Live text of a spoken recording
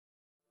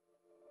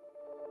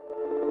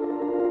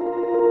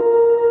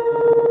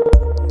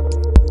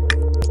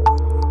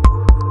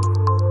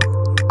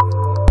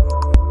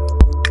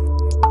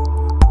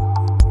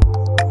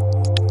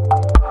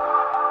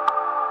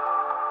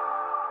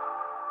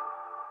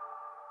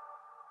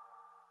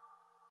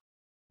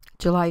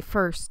July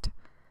 1st,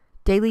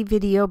 Daily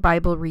Video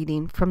Bible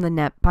Reading from the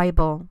Net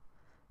Bible,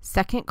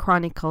 2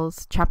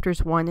 Chronicles,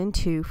 chapters 1 and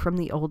 2 from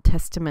the Old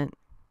Testament.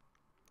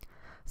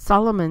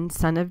 Solomon,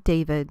 son of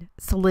David,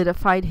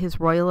 solidified his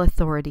royal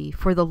authority,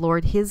 for the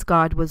Lord his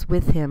God was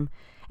with him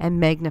and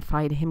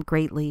magnified him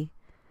greatly.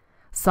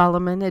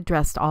 Solomon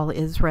addressed all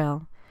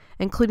Israel,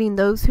 including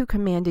those who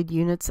commanded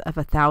units of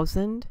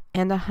 1,000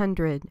 and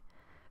 100,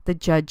 the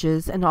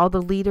judges and all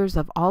the leaders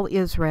of all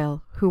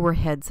Israel who were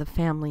heads of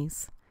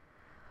families.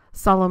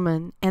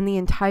 Solomon and the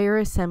entire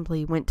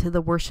assembly went to the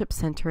worship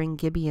center in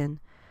Gibeon,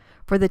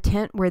 for the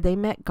tent where they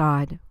met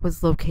God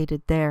was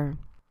located there,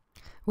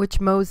 which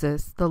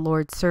Moses, the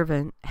Lord's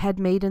servant, had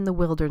made in the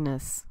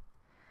wilderness.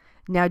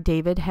 Now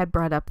David had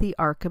brought up the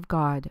ark of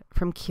God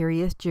from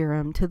Kiriath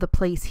Jearim to the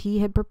place he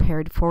had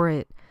prepared for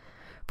it,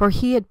 for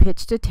he had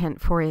pitched a tent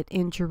for it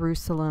in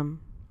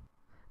Jerusalem.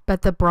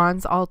 But the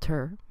bronze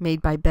altar,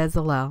 made by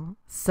Bezalel,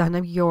 son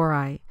of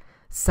Uri,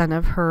 son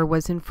of Hur,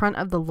 was in front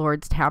of the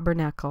Lord's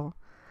tabernacle.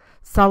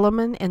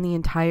 Solomon and the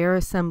entire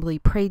assembly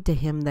prayed to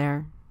him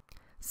there.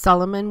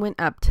 Solomon went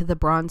up to the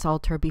bronze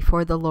altar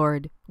before the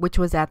Lord, which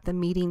was at the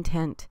meeting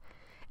tent,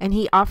 and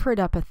he offered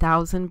up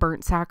 1,000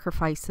 burnt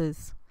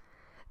sacrifices.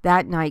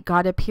 That night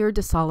God appeared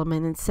to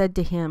Solomon and said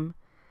to him,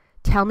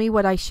 "Tell me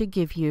what I should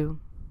give you."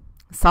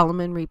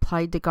 Solomon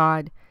replied to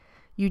God,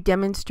 "You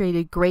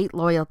demonstrated great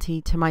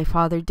loyalty to my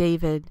father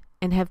David,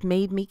 and have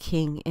made me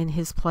king in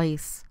his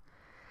place.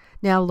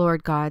 Now,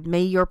 Lord God,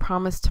 may your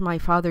promise to my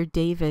father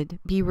David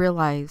be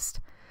realized,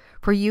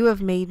 for you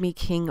have made me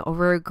king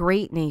over a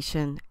great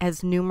nation,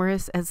 as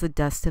numerous as the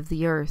dust of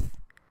the earth.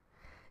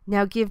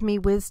 Now give me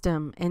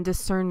wisdom and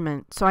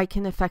discernment, so I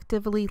can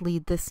effectively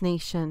lead this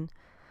nation.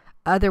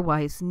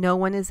 Otherwise, no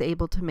one is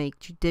able to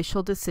make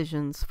judicial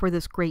decisions for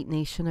this great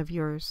nation of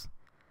yours."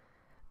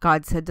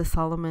 God said to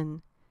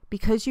Solomon,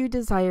 "Because you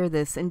desire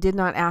this and did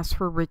not ask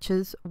for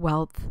riches,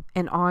 wealth,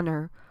 and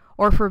honor,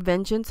 or for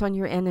vengeance on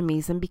your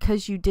enemies, and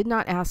because you did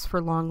not ask for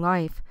long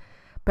life,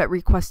 but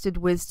requested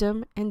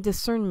wisdom and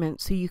discernment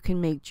so you can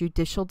make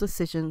judicial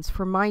decisions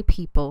for my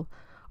people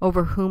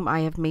over whom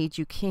I have made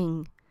you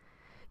king,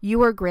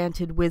 you are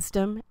granted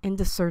wisdom and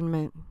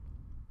discernment.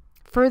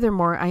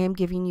 Furthermore, I am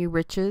giving you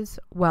riches,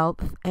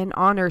 wealth, and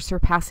honor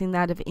surpassing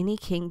that of any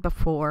king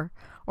before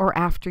or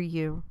after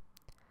you."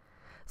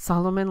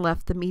 Solomon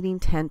left the meeting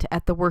tent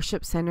at the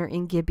worship center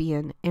in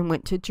Gibeon and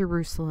went to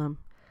Jerusalem,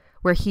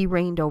 where he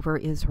reigned over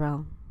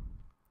Israel.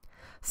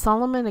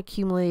 Solomon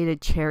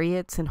accumulated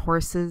chariots and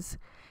horses.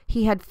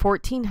 He had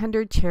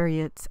 1,400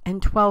 chariots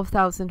and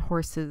 12,000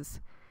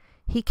 horses.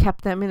 He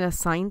kept them in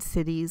assigned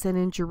cities and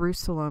in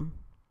Jerusalem.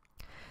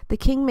 The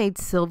king made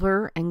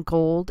silver and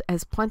gold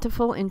as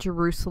plentiful in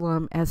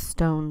Jerusalem as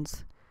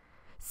stones.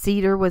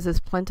 Cedar was as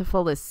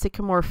plentiful as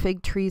sycamore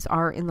fig trees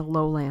are in the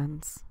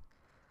lowlands.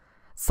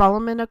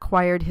 Solomon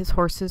acquired his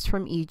horses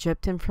from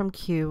Egypt and from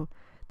Kue.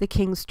 The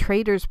king's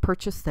traders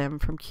purchased them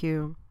from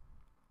Kue.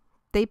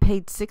 They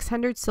paid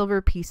 600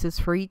 silver pieces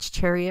for each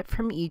chariot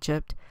from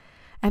Egypt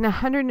and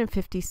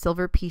 150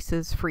 silver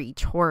pieces for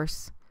each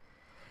horse.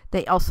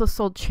 They also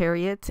sold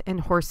chariots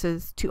and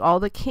horses to all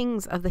the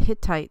kings of the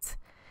Hittites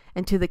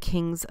and to the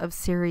kings of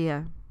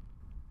Syria.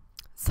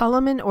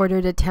 Solomon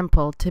ordered a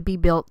temple to be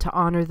built to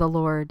honor the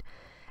Lord,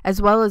 as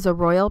well as a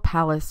royal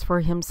palace for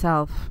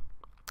himself.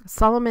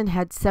 Solomon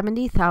had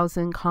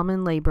 70,000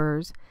 common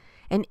laborers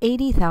and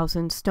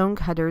 80,000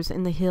 stonecutters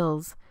in the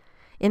hills,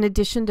 in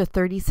addition to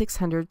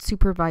 3,600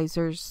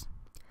 supervisors.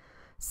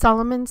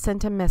 Solomon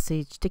sent a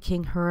message to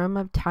King Hiram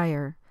of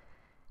Tyre,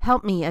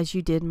 "Help me as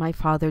you did my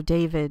father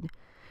David,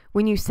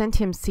 when you sent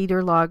him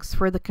cedar logs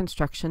for the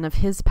construction of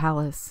his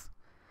palace.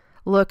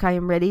 Look, I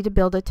am ready to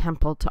build a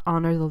temple to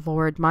honor the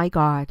Lord my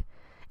God,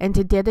 and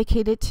to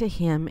dedicate it to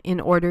him in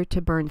order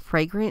to burn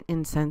fragrant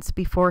incense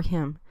before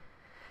him,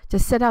 to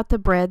set out the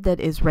bread that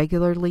is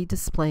regularly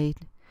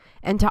displayed,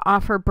 and to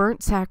offer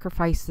burnt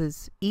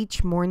sacrifices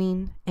each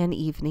morning and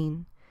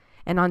evening,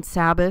 and on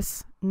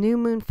Sabbaths, new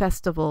moon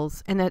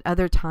festivals, and at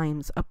other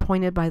times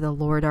appointed by the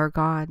Lord our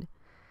God.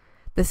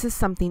 This is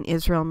something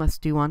Israel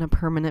must do on a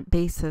permanent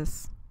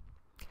basis.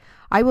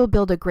 I will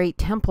build a great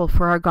temple,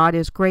 for our God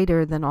is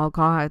greater than all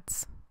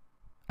gods."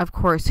 Of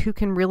course, who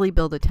can really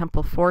build a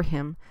temple for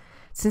him,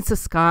 since the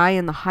sky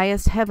and the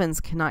highest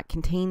heavens cannot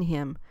contain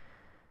him?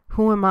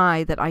 Who am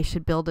I that I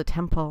should build a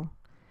temple?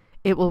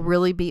 It will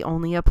really be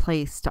only a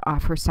place to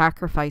offer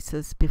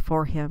sacrifices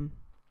before him.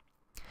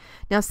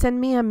 Now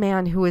send me a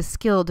man who is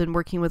skilled in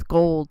working with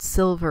gold,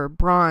 silver,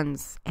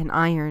 bronze, and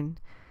iron,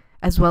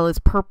 as well as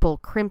purple,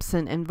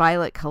 crimson, and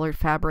violet-colored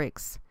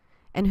fabrics,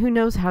 and who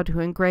knows how to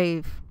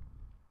engrave.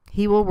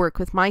 He will work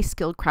with my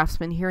skilled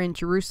craftsmen here in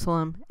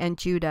Jerusalem and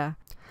Judah,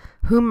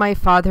 whom my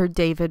father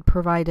David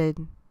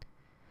provided.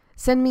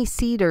 Send me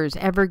cedars,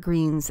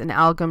 evergreens, and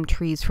algum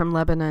trees from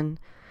Lebanon,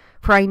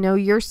 for I know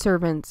your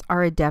servants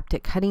are adept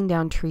at cutting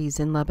down trees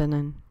in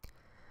Lebanon.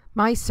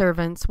 My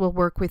servants will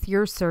work with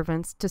your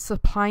servants to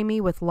supply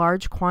me with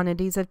large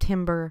quantities of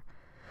timber,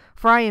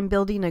 for I am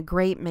building a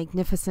great,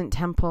 magnificent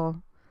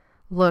temple.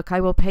 Look,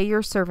 I will pay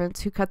your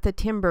servants who cut the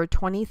timber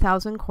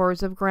 20,000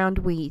 cores of ground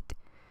wheat,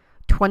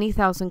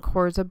 20,000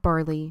 cores of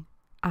barley,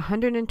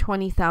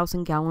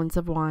 120,000 gallons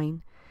of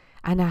wine,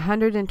 and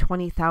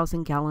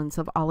 120,000 gallons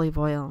of olive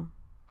oil.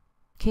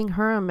 King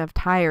Hiram of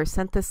Tyre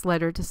sent this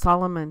letter to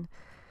Solomon.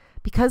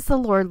 Because the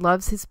Lord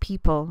loves his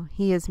people,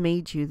 he has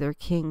made you their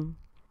king.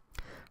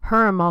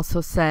 Hiram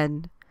also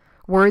said,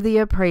 Worthy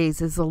of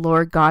praise is the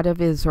Lord God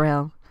of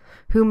Israel,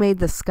 who made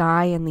the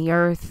sky and the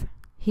earth.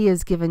 He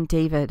has given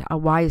David a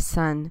wise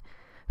son,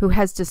 who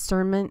has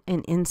discernment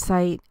and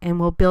insight, and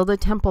will build a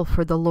temple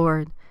for the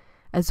Lord,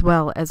 as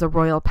well as a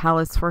royal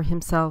palace for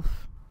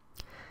himself.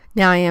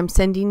 Now I am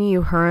sending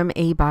you Hiram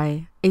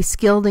Abi, a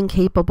skilled and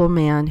capable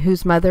man,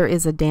 whose mother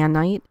is a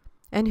Danite,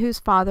 and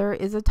whose father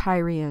is a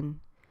Tyrian.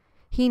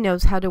 He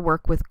knows how to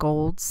work with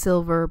gold,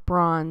 silver,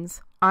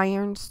 bronze,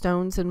 iron,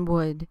 stones, and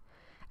wood,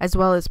 as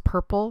well as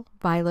purple,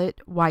 violet,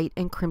 white,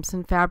 and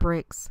crimson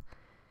fabrics.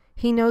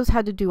 He knows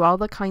how to do all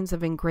the kinds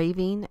of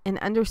engraving and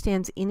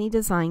understands any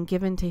design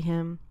given to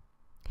him.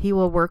 He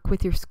will work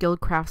with your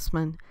skilled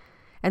craftsmen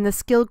and the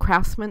skilled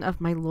craftsmen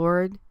of my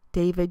lord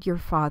David your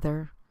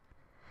father.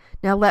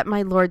 Now let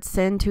my lord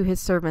send to his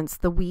servants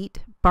the wheat,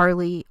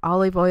 barley,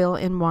 olive oil,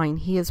 and wine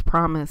he has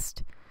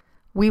promised.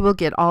 We will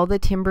get all the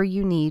timber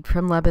you need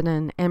from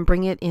Lebanon and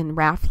bring it in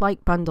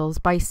raft-like bundles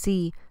by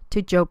sea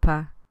to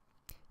Joppa.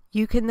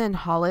 You can then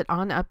haul it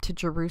on up to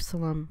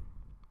Jerusalem.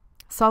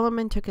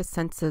 Solomon took a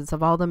census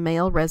of all the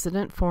male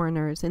resident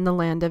foreigners in the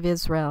land of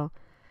Israel,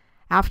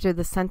 after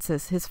the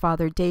census his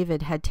father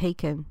David had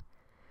taken.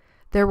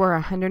 There were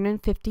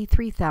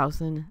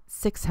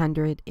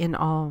 153,600 in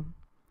all.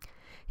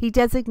 He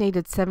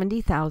designated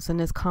 70,000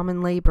 as common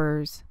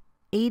laborers,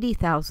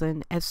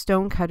 80,000 as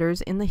stone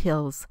cutters in the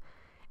hills,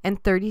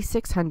 and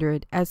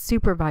 3,600 as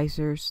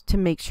supervisors to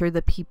make sure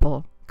the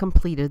people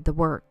completed the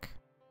work.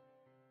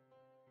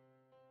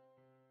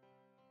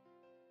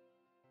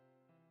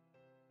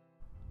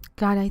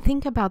 God, I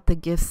think about the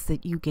gifts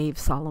that you gave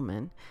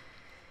Solomon.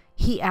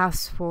 He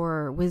asked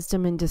for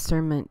wisdom and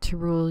discernment to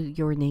rule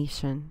your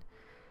nation.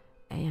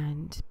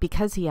 And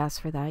because he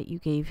asked for that, you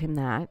gave him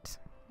that.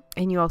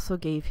 And you also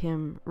gave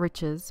him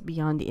riches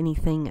beyond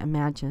anything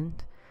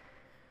imagined.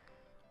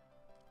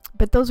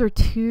 But those are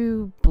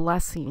two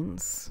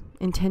blessings,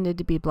 intended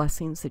to be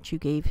blessings that you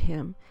gave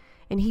him.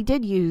 And he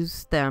did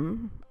use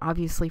them,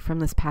 obviously from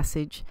this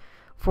passage,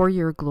 for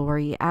your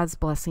glory as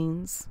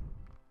blessings.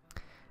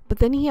 But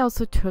then he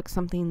also took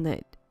something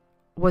that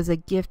was a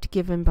gift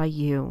given by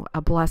you, a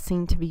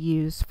blessing to be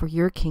used for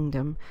your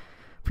kingdom,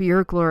 for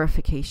your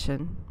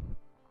glorification.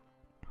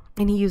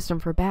 And he used them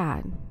for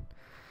bad.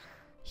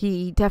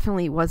 He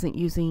definitely wasn't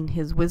using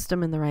his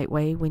wisdom in the right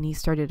way when he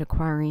started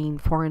acquiring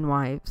foreign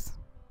wives,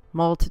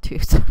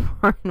 multitudes of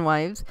foreign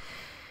wives.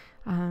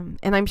 And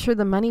I'm sure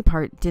the money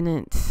part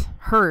didn't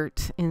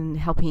hurt in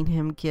helping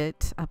him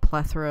get a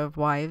plethora of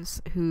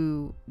wives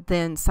who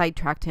then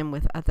sidetracked him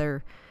with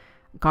other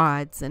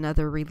gods and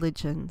other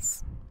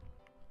religions.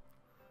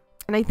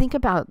 And I think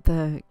about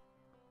the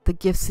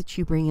gifts that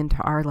you bring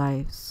into our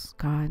lives,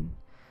 God.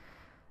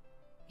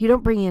 You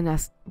don't bring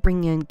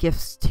in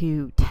gifts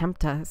to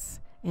tempt us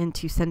and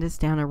to send us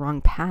down a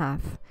wrong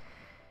path.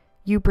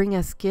 You bring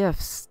us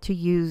gifts to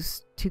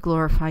use to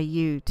glorify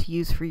you, to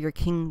use for your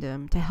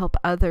kingdom, to help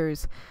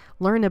others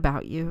learn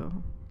about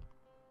you.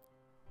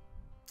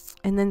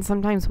 And then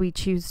sometimes we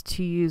choose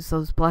to use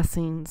those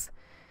blessings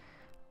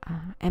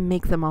and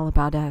make them all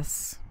about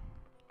us.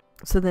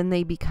 So then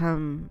they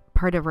become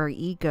part of our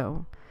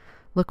ego.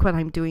 Look what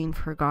I'm doing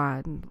for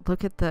God.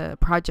 Look at the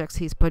projects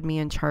he's put me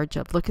in charge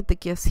of. Look at the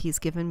gifts he's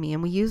given me.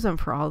 And we use them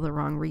for all the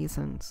wrong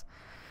reasons.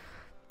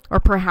 Or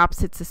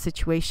perhaps it's a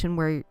situation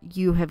where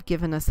you have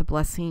given us a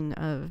blessing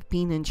of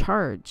being in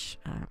charge.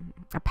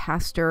 A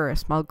pastor, a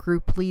small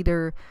group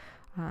leader,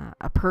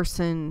 a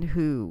person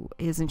who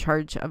is in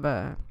charge of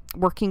a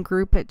working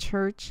group at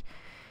church.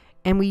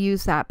 And we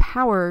use that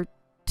power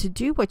to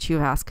do what you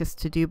ask us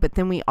to do, but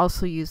then we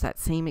also use that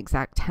same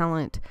exact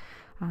talent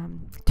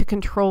to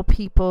control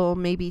people,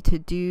 maybe to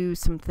do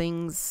some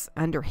things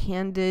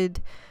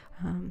underhanded,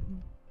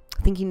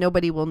 thinking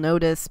nobody will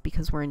notice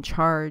because we're in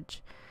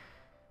charge.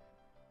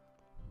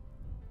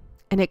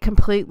 And it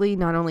completely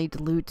not only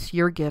dilutes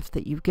your gift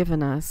that you've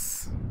given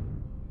us,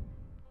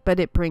 but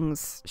it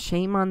brings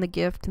shame on the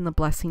gift and the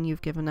blessing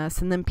you've given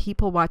us. And then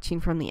people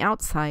watching from the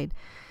outside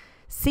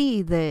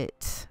see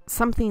that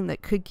something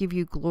that could give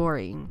you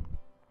glory,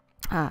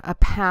 a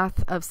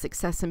path of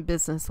success in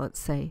business, let's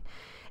say,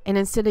 and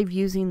instead of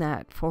using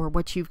that for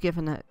what you've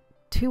given it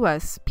to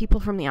us, people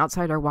from the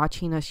outside are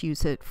watching us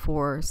use it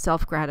for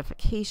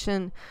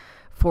self-gratification,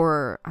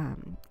 for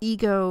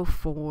ego,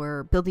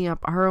 for building up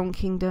our own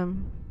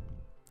kingdom.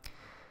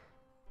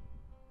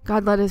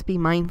 God, let us be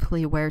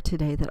mindfully aware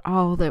today that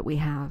all that we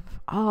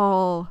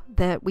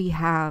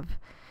have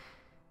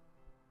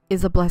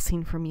is a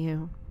blessing from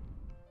you.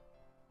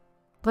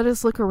 Let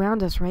us look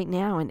around us right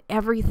now, and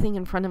everything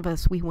in front of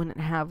us we wouldn't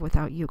have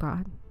without you,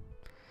 God.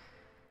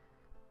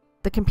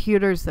 The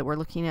computers that we're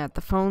looking at,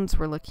 the phones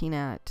we're looking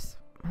at,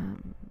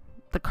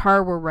 the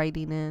car we're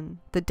riding in,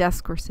 the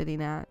desk we're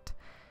sitting at.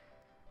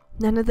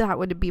 None of that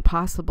would be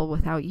possible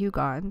without you,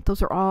 God.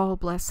 Those are all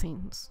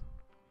blessings.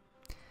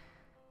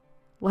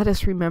 Let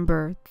us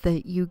remember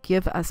that you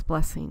give us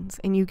blessings,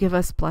 and you give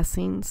us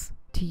blessings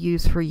to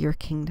use for your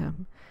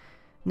kingdom,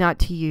 not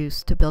to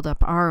use to build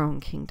up our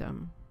own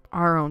kingdom,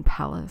 our own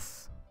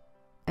palace,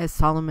 as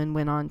Solomon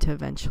went on to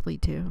eventually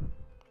do.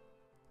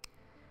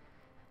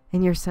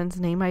 In your Son's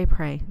name I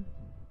pray.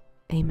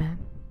 Amen.